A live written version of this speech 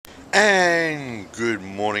Good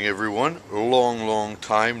morning, everyone. Long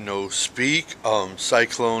time no speak.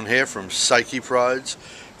 Cyclone here from Psyche Prods,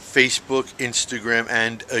 Facebook, Instagram,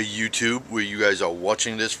 and YouTube, where you guys are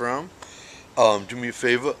watching this from. Do me a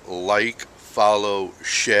favor, like, follow,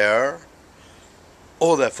 share,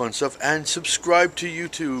 all that fun stuff, and subscribe to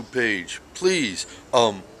YouTube page, please.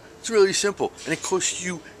 It's really simple, and it costs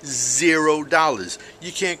you $0.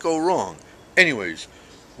 You can't go wrong. Anyways,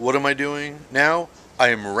 what am I doing now? I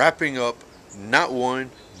am wrapping up not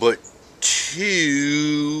one, but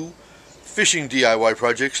two fishing DIY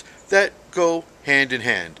projects that go hand in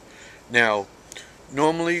hand. Now,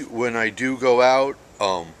 normally when I do go out,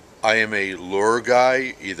 I am a lure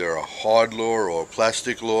guy, either a hard lure or a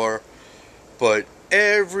plastic lure, but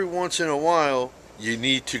every once in a while you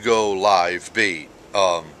need to go live bait.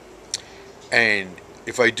 And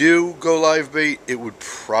if I do go live bait, it would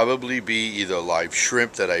probably be either live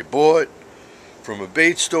shrimp that I bought from a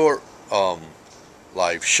bait store,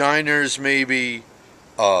 live shiners maybe,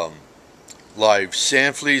 live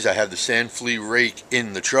sand fleas. I have the sand flea rake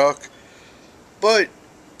in the truck, but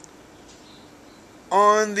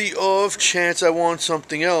on the off chance I want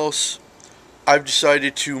something else, I've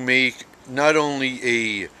decided to make not only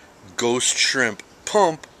a ghost shrimp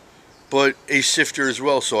pump, but a sifter as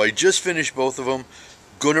well. So I just finished both of them.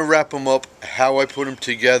 Gonna wrap them up, how I put them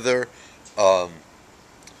together,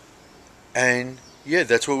 and yeah,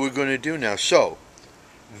 that's what we're gonna do now. So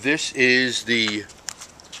this is the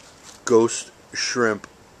ghost shrimp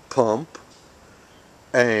pump,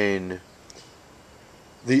 and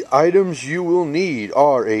the items you will need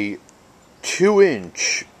are a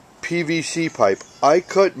 2-inch PVC pipe. I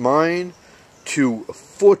cut mine to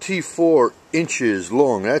 44 inches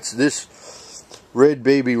long. That's this red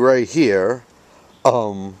baby right here.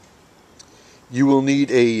 You will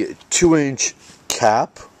need a 2-inch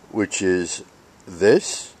cap, which is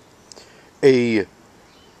this, a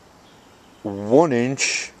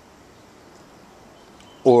 1-inch,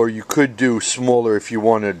 or you could do smaller if you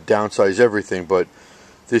want to downsize everything, but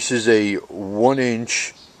this is a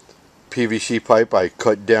 1-inch PVC pipe. I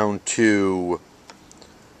cut down to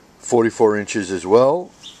 44 inches as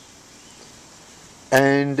well,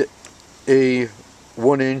 and a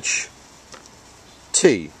 1-inch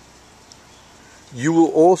T. You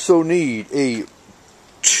will also need a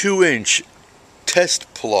 2-inch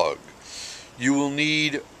test plug. You will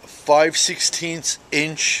need 5/16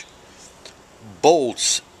 inch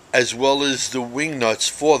bolts as well as the wing nuts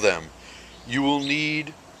for them. You will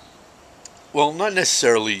need, well, not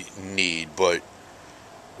necessarily need, but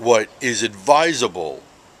what is advisable,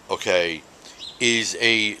 okay, is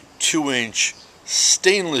a 2-inch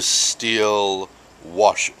stainless steel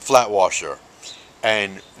flat washer.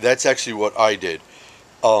 And that's actually what I did.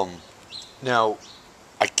 Now,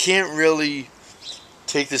 I can't really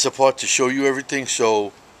take this apart to show you everything,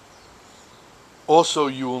 so also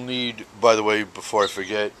you will need, by the way, before I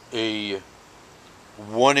forget, a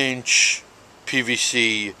 1-inch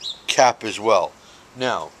PVC cap as well.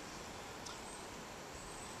 Now,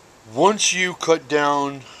 once you cut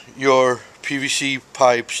down your PVC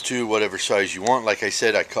pipes to whatever size you want, like I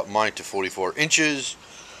said, I cut mine to 44 inches.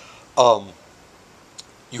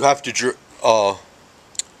 You have to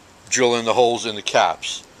drill in the holes in the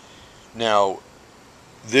caps. Now,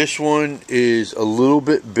 this one is a little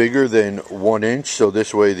bit bigger than 1 inch, so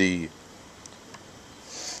this way the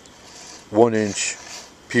 1-inch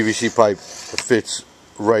PVC pipe fits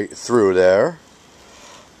right through there.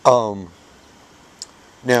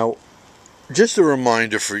 Now, just a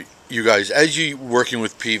reminder for you guys, as you're working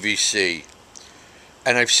with PVC,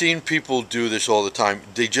 and I've seen people do this all the time,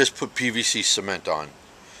 they just put PVC cement on.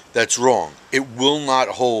 That's wrong. It will not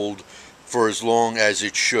hold for as long as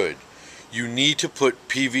it should. You need to put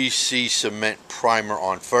PVC cement primer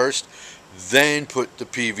on first, then put the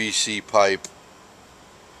PVC pipe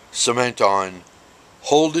cement on,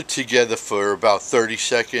 hold it together for about 30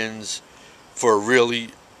 seconds for a really,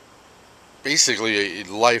 basically a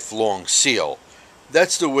lifelong seal.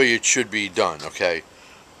 That's the way it should be done, okay?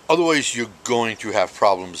 Otherwise, you're going to have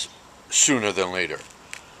problems sooner than later.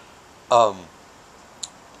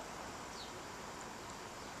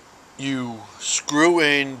 You screw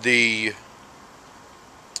in the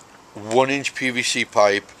 1-inch PVC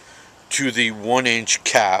pipe to the 1-inch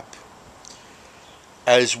cap,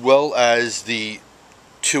 as well as the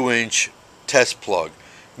 2-inch test plug.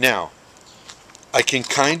 Now, I can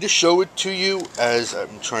kind of show it to you as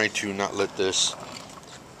I'm trying to not let this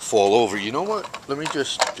fall over. You know what? Let me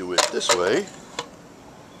just do it this way.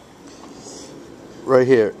 Right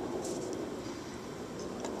here.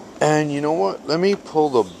 And you know what? Let me pull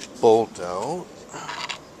the bolt out.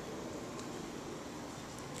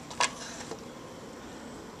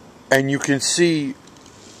 And you can see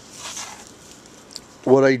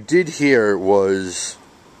what I did here was,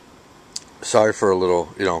 sorry for a little,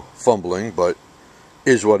 fumbling, but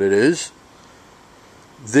is what it is.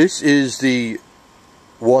 This is the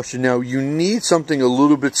washer. Now you need something a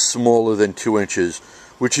little bit smaller than 2 inches,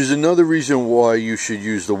 which is another reason why you should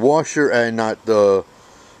use the washer and not the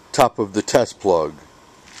top of the test plug.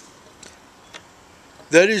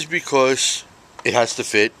 That is because it has to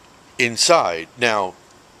fit inside. Now,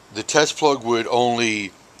 the test plug would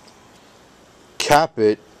only cap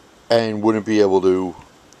it and wouldn't be able to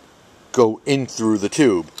go in through the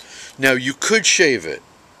tube. Now, you could shave it,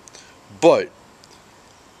 but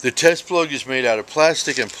the test plug is made out of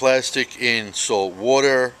plastic, and plastic in salt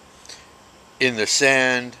water, in the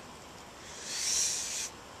sand,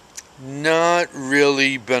 not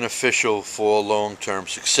really beneficial for long-term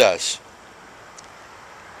success.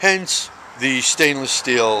 Hence, the stainless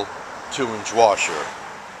steel 2-inch washer.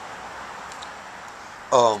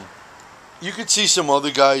 You could see some other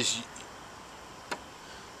guys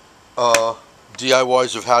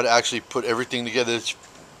DIYs of how to actually put everything together. It's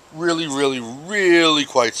really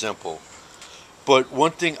quite simple. But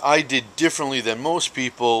one thing I did differently than most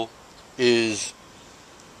people is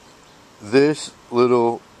this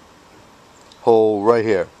little hole right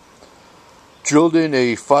here. Drilled in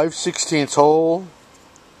a 5/16 hole.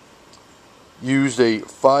 Used a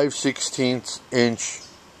 5/16 inch,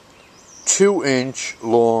 2-inch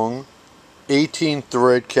long, 18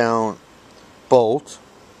 thread count bolt.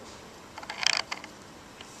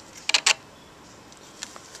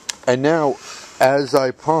 And now, as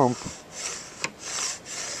I pump,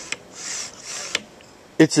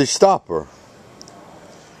 it's a stopper.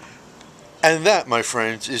 And that, my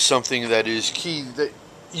friends, is something that is key. That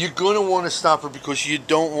you're going to want a stopper because you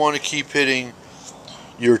don't want to keep hitting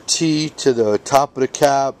your T to the top of the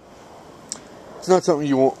cap. It's not something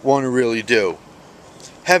you want to really do.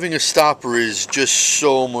 Having a stopper is just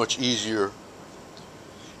so much easier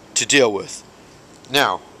to deal with.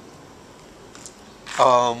 Now,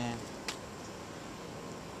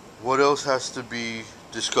 what else has to be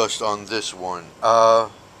discussed on this one?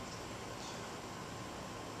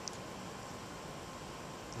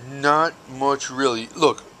 Not much really.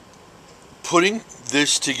 Look, putting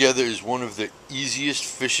this together is one of the easiest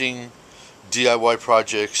fishing DIY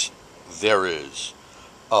projects there is.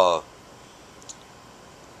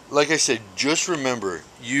 Like I said, just remember,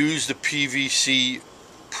 use the PVC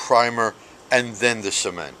primer and then the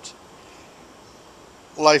cement.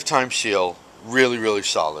 Lifetime seal, really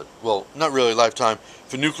solid. Well, not really lifetime.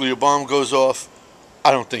 If a nuclear bomb goes off,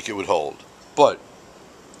 I don't think it would hold. But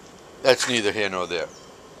that's neither here nor there.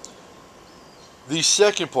 The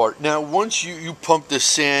second part, now once you pump the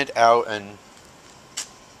sand out, and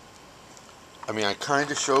I mean I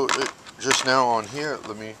kind of showed it just now on here.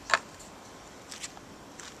 Let me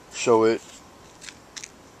show it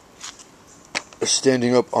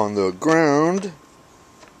standing up on the ground.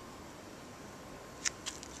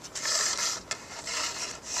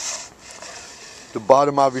 The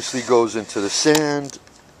bottom obviously goes into the sand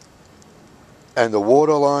and the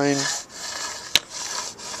water line.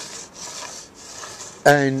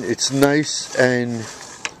 And it's nice and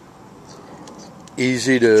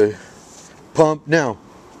easy to pump. Now,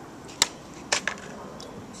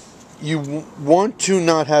 you want to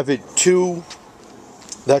not have it too,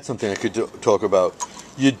 that's something I could talk about.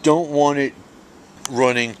 You don't want it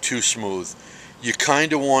running too smooth. You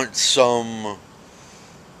kind of want some,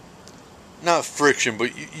 not friction, but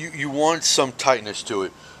you want some tightness to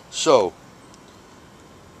it. So,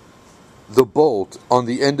 the bolt on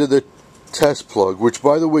the end of the test plug, which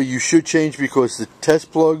by the way you should change because the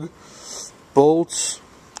test plug bolts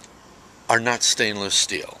are not stainless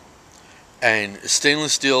steel, and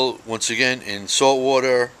stainless steel, once again, in salt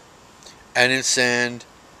water and in sand,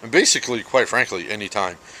 and basically, quite frankly,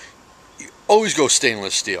 anytime, you always go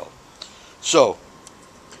stainless steel. So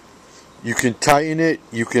you can tighten it,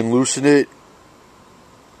 you can loosen it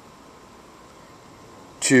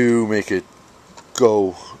to make it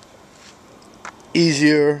go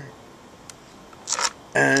easier.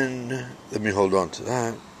 And let me hold on to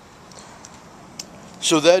that.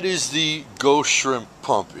 So that is the Ghost Shrimp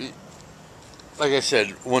pump. Like I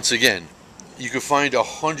said, once again, you can find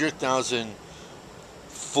 100,000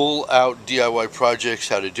 full out DIY projects,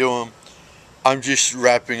 how to do them. I'm just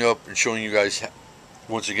wrapping up and showing you guys,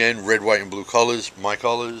 once again, red, white, and blue colors, my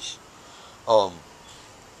colors, of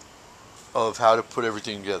how to put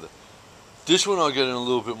everything together. This one I'll get in a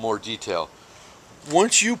little bit more detail.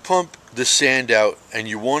 Once you pump the sand out and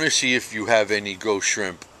you want to see if you have any ghost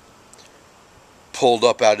shrimp pulled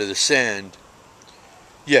up out of the sand,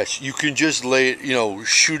 Yes, you can just lay it,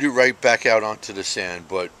 shoot it right back out onto the sand,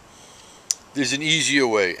 but there's an easier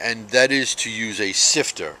way, and that is to use a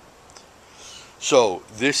sifter. So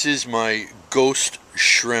this is my Ghost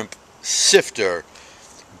Shrimp Sifter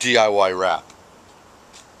DIY wrap.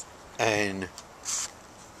 And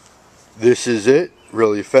this is it,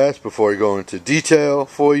 really fast, before I go into detail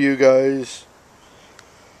for you guys.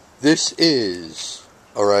 This is,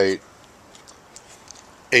 alright,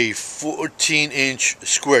 a 14-inch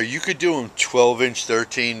square. You could do them 12-inch,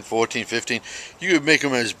 13, 14, 15. You could make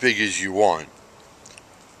them as big as you want.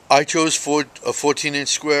 I chose a 14-inch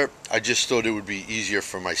square. I just thought it would be easier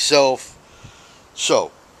for myself.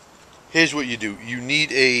 So, here's what you do. You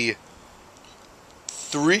need a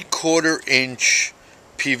 3/4 inch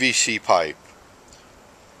PVC pipe.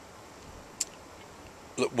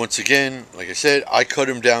 Once again, like I said, I cut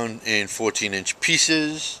them down in 14-inch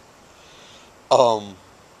pieces.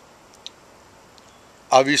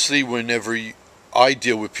 Obviously, whenever I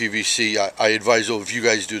deal with PVC, I advise all of you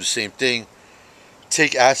guys do the same thing.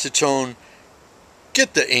 Take acetone,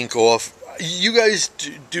 get the ink off. You guys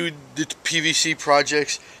do the PVC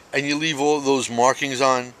projects and you leave all those markings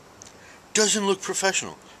on. Doesn't look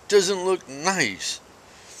professional. Doesn't look nice.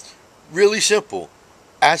 Really simple.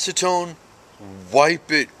 Acetone,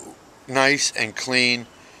 wipe it nice and clean.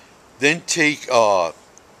 Then take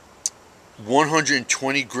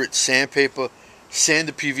 120 grit sandpaper, sand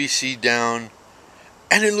the PVC down,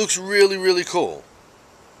 and it looks really, really cool.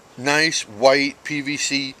 Nice white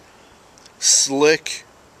PVC, slick,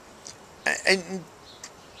 and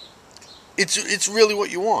it's really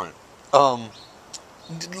what you want.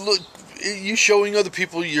 Look, you showing other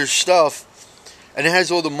people your stuff, and it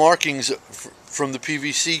has all the markings from the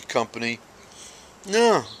PVC company.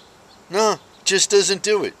 No, just doesn't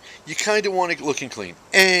do it. You kind of want it looking clean.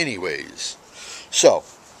 Anyways, so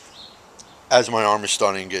as my arm is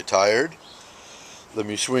starting to get tired, let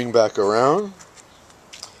me swing back around.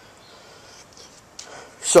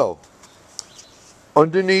 So,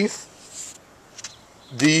 underneath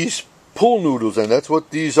these pool noodles, and that's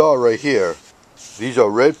what these are right here. These are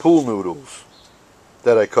red pool noodles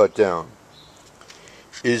that I cut down,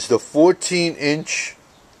 is the 14-inch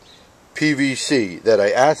PVC that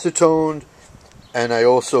I acetoned, and I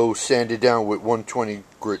also sanded down with 120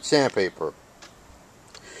 grit sandpaper.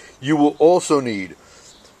 You will also need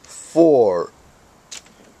 4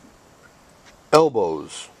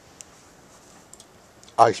 elbows.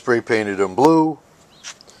 I spray painted them blue.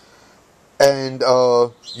 And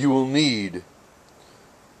you will need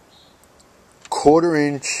 1/4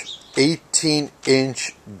 inch,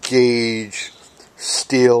 18-inch gauge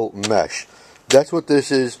steel mesh. That's what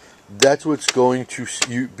this is. That's what's going to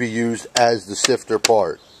be used as the sifter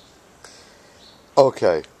part.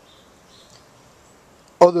 Okay.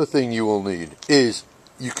 Other thing you will need is,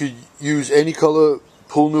 you could use any color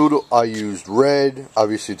pool noodle. I used red,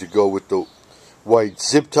 obviously, to go with the white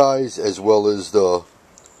zip ties, as well as the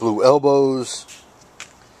blue elbows.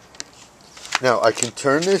 Now I can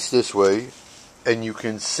turn this way, and you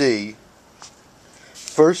can see,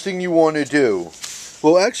 first thing you want to do,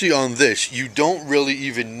 well, actually on this, you don't really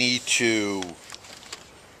even need to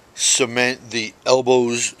cement the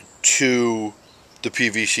elbows to the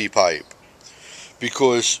PVC pipe,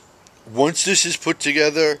 because once this is put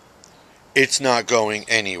together, it's not going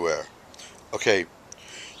anywhere. Okay,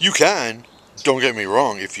 you can, don't get me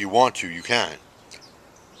wrong, if you want to, you can.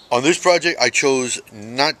 On this project, I chose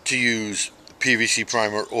not to use PVC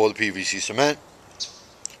primer or the PVC cement.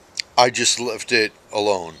 I just left it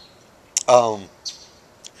alone.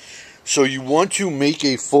 So you want to make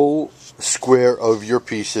a full square of your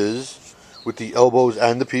pieces with the elbows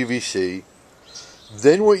and the PVC.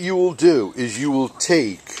 Then what you will do is you will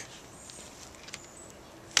take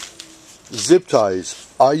zip ties.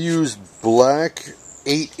 I use black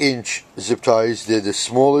 8-inch zip ties. They're the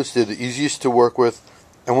smallest, they're the easiest to work with.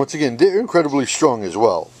 And once again, they're incredibly strong as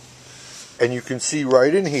well. And you can see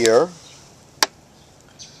right in here,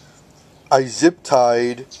 I zip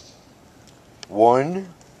tied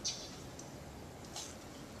 1,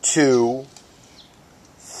 2,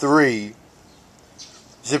 3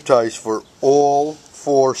 zip ties for all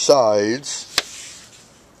 4 sides.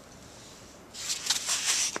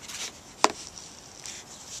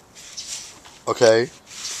 Okay,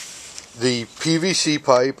 the PVC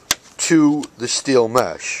pipe to the steel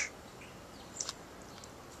mesh.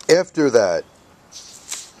 After that,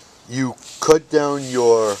 you cut down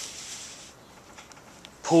your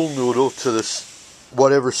pool noodle to this,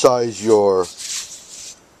 whatever size your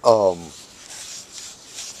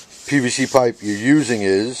PVC pipe you're using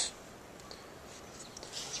is.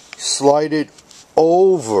 Slide it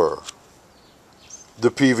over the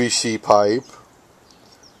PVC pipe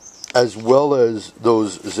as well as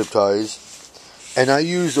those zip ties, and I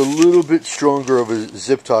use a little bit stronger of a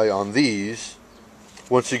zip tie on these,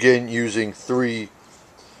 once again using 3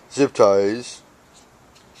 zip ties.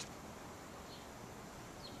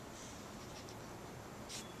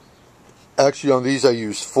 Actually on these I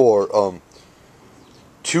use 4.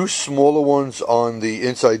 2 smaller ones on the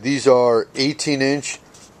inside. These are 18-inch,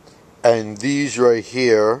 and these right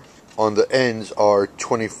here on the ends are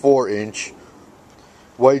 24-inch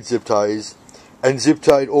white zip ties, and zip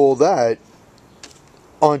tied all that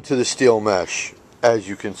onto the steel mesh, as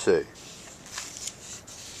you can see.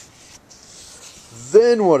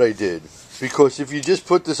 Then what I did, because if you just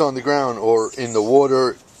put this on the ground or in the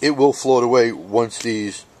water, it will float away once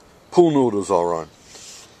these pool noodles are on.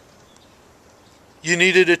 You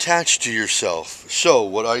need it attached to yourself. So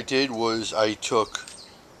what I did was I took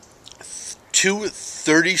 2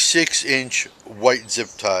 36-inch white zip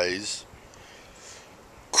ties,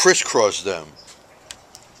 crisscrossed them.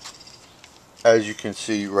 As you can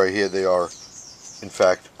see right here, they are in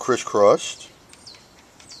fact crisscrossed.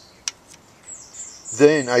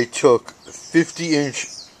 Then I took 50-inch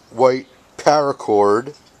white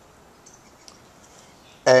paracord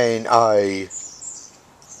and I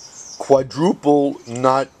quadruple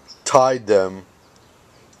knot tied them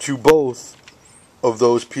to both of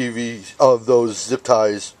those zip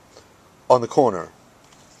ties on the corner.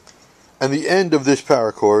 And the end of this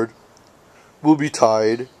paracord will be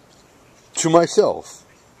tied to myself.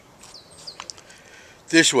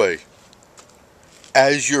 This way,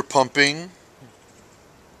 as you're pumping,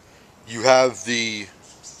 you have the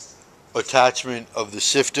attachment of the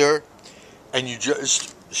sifter, and you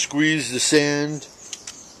just squeeze the sand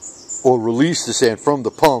or release the sand from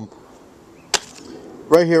the pump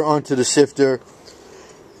right here onto the sifter.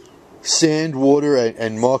 Sand, water,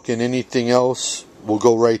 and muck and anything else will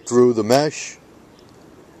go right through the mesh,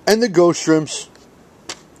 and the ghost shrimps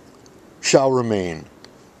shall remain.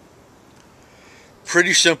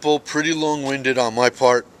 Pretty simple, pretty long-winded on my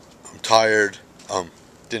part. I'm tired.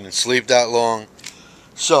 Didn't sleep that long.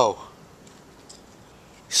 So,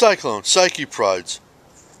 Cyclone, Psyche Prods,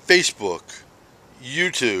 Facebook,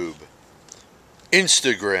 YouTube,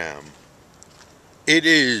 Instagram. It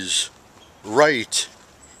is right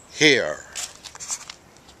here.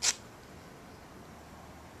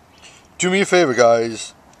 Do me a favor,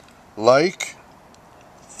 guys. Like,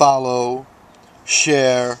 follow,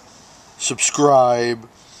 share, subscribe,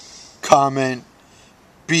 comment,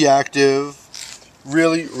 be active.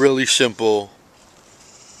 Really, really simple.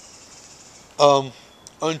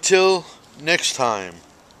 Until next time.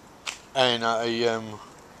 And I am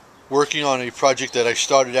working on a project that I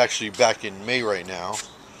started actually back in May right now.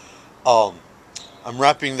 I'm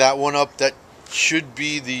wrapping that one up. That should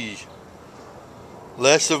be the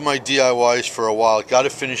last of my DIYs for a while. Got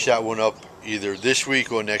to finish that one up either this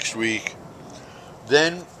week or next week.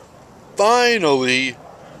 Then finally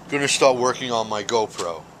going to start working on my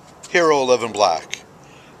GoPro Hero 11 Black.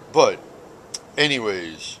 But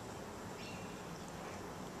anyways,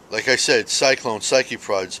 like I said, Cyclone, Psyche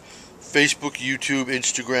Prods, Facebook, YouTube,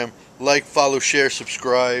 Instagram. Like, follow, share,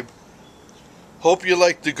 subscribe. Hope you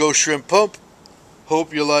liked the Ghost Shrimp Pump.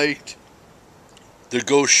 Hope you liked the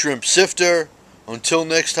Ghost Shrimp Sifter. Until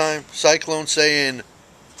next time, Cyclone saying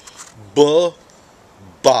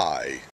bye-bye.